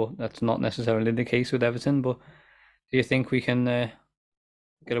home, but that's not necessarily the case with Everton. But do you think we can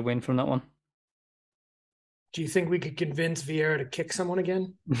get a win from that one? Do you think we could convince Vieira to kick someone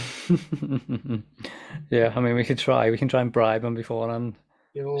again? Yeah, I mean, we could try. We can try and bribe him beforehand.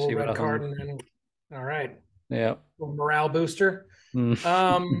 Give a little red card and then, all right. Yeah. A morale booster.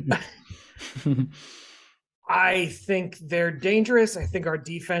 I think they're dangerous. I think our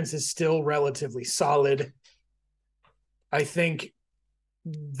defense is still relatively solid. I think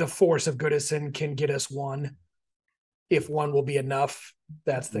the force of Goodison can get us one. If one will be enough,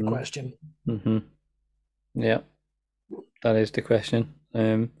 that's the question. Yeah, that is the question.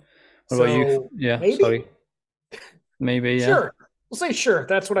 What so about you? Yeah, maybe? Sorry. Maybe, yeah. Sure. We'll say sure.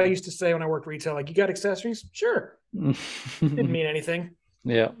 That's what I used to say when I worked retail. Like, you got accessories? Sure. Didn't mean anything.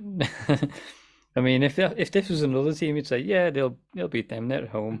 Yeah. I mean, if this was another team, you'd say, yeah, they'll beat them. They're at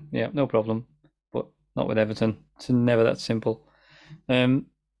home. Yeah, no problem. But not with Everton. It's never that simple. Yeah,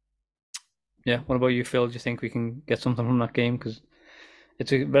 what about you, Phil? Do you think we can get something from that game? Because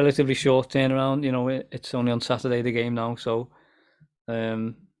it's a relatively short turnaround. You know, it's only on Saturday, the game now. So,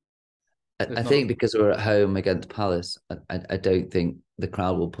 I think because we're at home against Palace, I don't think the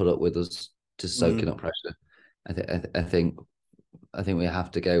crowd will put up with us just soaking up pressure. I think we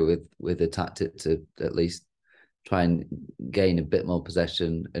have to go with a tactic to at least try and gain a bit more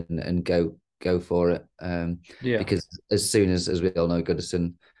possession and go for it. Because as soon as we all know,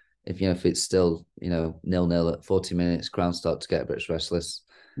 Goodison, if it's still 0-0 at 40 minutes, crowd start to get a bit restless.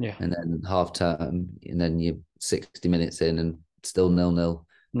 Yeah. And then half time, and then you're 60 minutes in and still 0-0.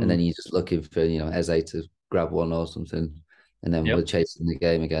 And then you're just looking for Eze to grab one or something, and then we're chasing the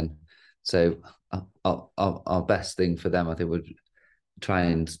game again. So our best thing for them, I think, would try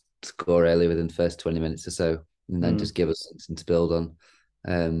and score early within the first 20 minutes or so, and then just give us something to build on.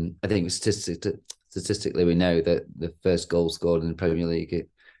 I think statistically, we know that the first goal scored in the Premier League, it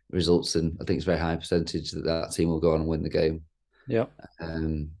results in, I think it's a very high percentage that team will go on and win the game. Yeah.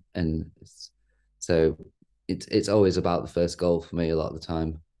 And so it's always about the first goal for me a lot of the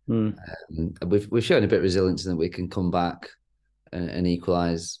time. We've shown a bit of resilience in that we can come back and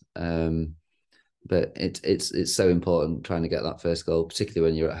equalise. But it's so important trying to get that first goal,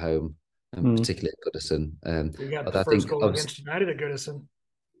 particularly when you're at home, and particularly at Goodison. We got the first goal against United at Goodison.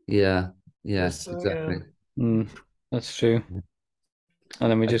 Yeah, exactly. That's true.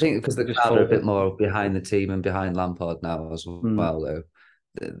 And then I think because the crowd are a bit more behind the team and behind Lampard now as well, though.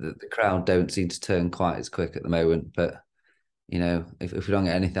 The crowd don't seem to turn quite as quick at the moment, but if we don't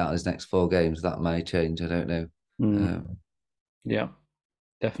get anything out of these next 4 games, that may change. I don't know. Yeah,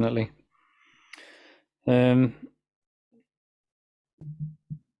 definitely.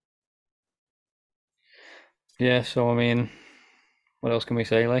 Yeah, so I mean, what else can we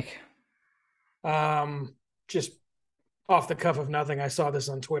say? Like, just off the cuff of nothing, I saw this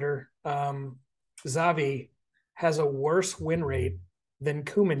on Twitter. Xavi has a worse win rate than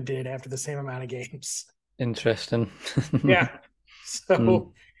Koeman did after the same amount of games. Interesting. Yeah.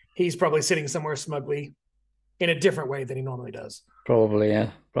 So he's probably sitting somewhere smugly in a different way than he normally does. Probably,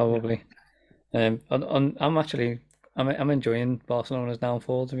 yeah. Probably. I'm enjoying Barcelona's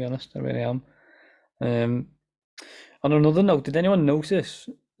downfall, to be honest. I really am. On another note, did anyone notice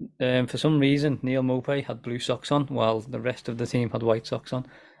for some reason Neil Maupay had blue socks on while the rest of the team had white socks on?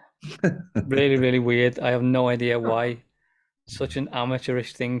 Really, really weird. I have no idea why. Such an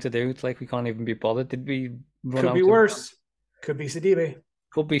amateurish thing to do. It's like we can't even be bothered. Did we run out? Could be worse. Could be Sidibe.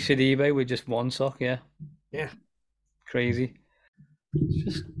 Could be Sidibe with just one sock, yeah. Yeah. Crazy. It's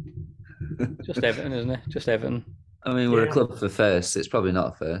just Just Everton, isn't it? Just Everton. I mean, we're a club for first. It's probably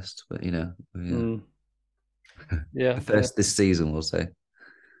not a first, but Yeah. a first this season, we'll say.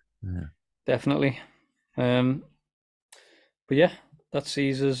 Yeah. Definitely. But yeah, that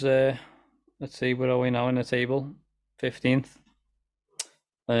sees us. Let's see, where are we now in the table? 15th.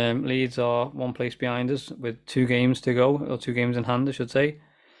 Leeds are one place behind us with 2 games to go, or 2 games in hand, I should say.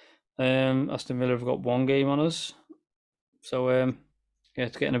 Aston Villa have got 1 game on us. So yeah,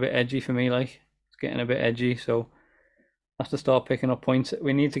 it's getting a bit edgy for me. It's getting a bit edgy. So I have to start picking up points.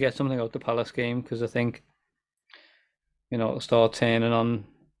 We need to get something out the Palace game, because I think, it'll start turning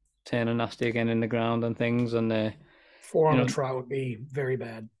nasty again in the ground and things. And 4 on a trot would be very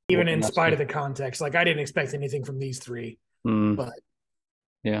bad, even in spite of the context. I didn't expect anything from these 3, but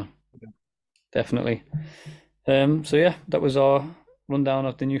yeah, definitely. So yeah, that was our rundown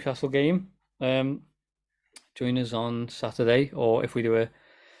of the Newcastle game. Join us on Saturday, or if we do a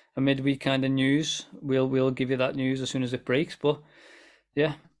midweek kind of news, we'll give you that news as soon as it breaks. But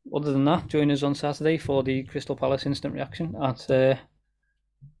yeah, other than that, join us on Saturday for the Crystal Palace instant reaction.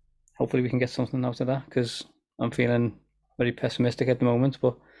 Hopefully we can get something out of that, because I'm feeling very pessimistic at the moment.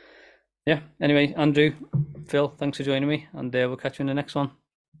 But yeah, anyway, Andrew, Phil, thanks for joining me, and we'll catch you in the next one.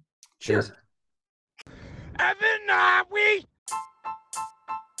 Cheers. Evan, are we?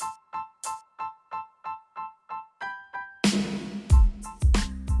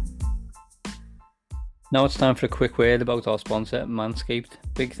 Now it's time for a quick word about our sponsor, Manscaped.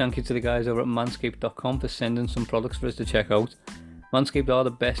 Big thank you to the guys over at manscaped.com for sending some products for us to check out. Manscaped are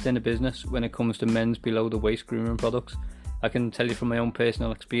the best in the business when it comes to men's below the waist grooming products. I can tell you from my own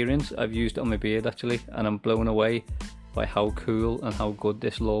personal experience, I've used it on my beard actually, and I'm blown away by how cool and how good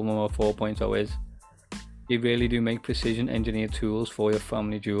this Lawnmower 4.0 is. They really do make precision engineered tools for your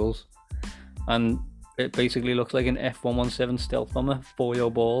family jewels. And it basically looks like an F117 stealth bomber for your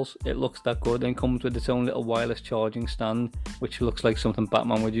balls. It looks that good, and comes with its own little wireless charging stand, which looks like something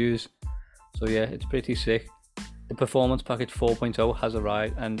Batman would use. So yeah, it's pretty sick. The Performance Package 4.0 has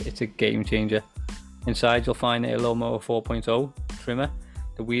arrived, and it's a game changer. Inside you'll find a Lawnmower 4.0 trimmer,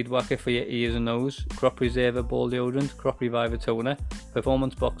 the Weed Whacker for your ears and nose, Crop Preserver ball deodorant, Crop Reviver toner,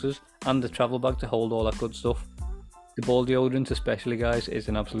 performance boxes, and the travel bag to hold all that good stuff. The ball deodorant especially, guys, is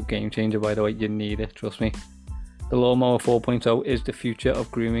an absolute game changer, by the way. You need it, trust me. The Lawnmower 4.0 is the future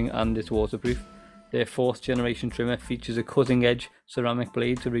of grooming, and it's waterproof. Their 4th generation trimmer features a cutting edge ceramic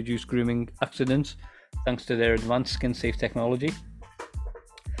blade to reduce grooming accidents thanks to their advanced skin safe technology.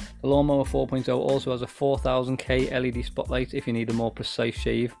 The Lawnmower 4.0 also has a 4000K LED spotlight if you need a more precise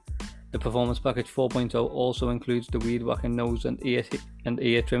shave. The Performance Package 4.0 also includes the Weed Whacker nose and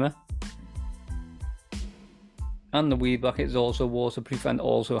ear trimmer. And the Weed Whacker is also waterproof and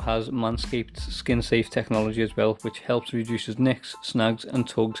also has Manscaped's skin safe technology as well, which helps reduce nicks, snags and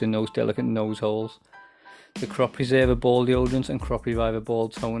tugs in those delicate nose holes. The Crop Preserver ball deodorant and Crop Reviver ball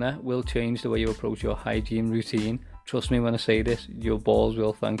toner will change the way you approach your hygiene routine. Trust me when I say this, your balls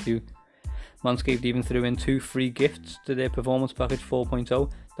will thank you. Manscaped even threw in 2 free gifts to their Performance Package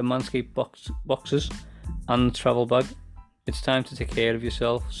 4.0, the Manscaped boxes and travel bag. It's time to take care of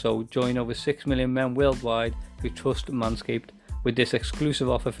yourself, so join over 6 million men worldwide who trust Manscaped. With this exclusive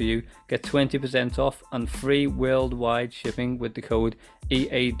offer for you, get 20% off and free worldwide shipping with the code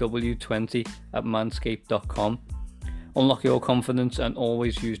EAW20 at manscaped.com. Unlock your confidence and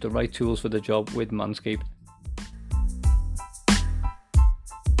always use the right tools for the job with Manscaped.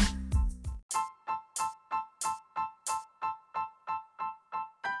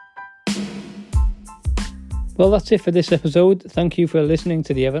 Well, that's it for this episode. Thank you for listening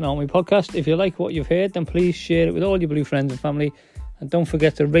to the Everton Army podcast. If you like what you've heard, then please share it with all your blue friends and family. And don't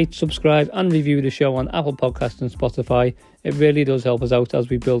forget to rate, subscribe and review the show on Apple Podcasts and Spotify. It really does help us out as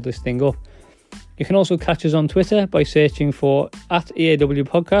we build this thing up. You can also catch us on Twitter by searching for @EAW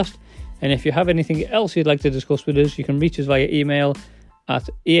Podcast. And if you have anything else you'd like to discuss with us, you can reach us via email at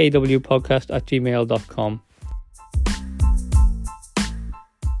eawpodcast@gmail.com.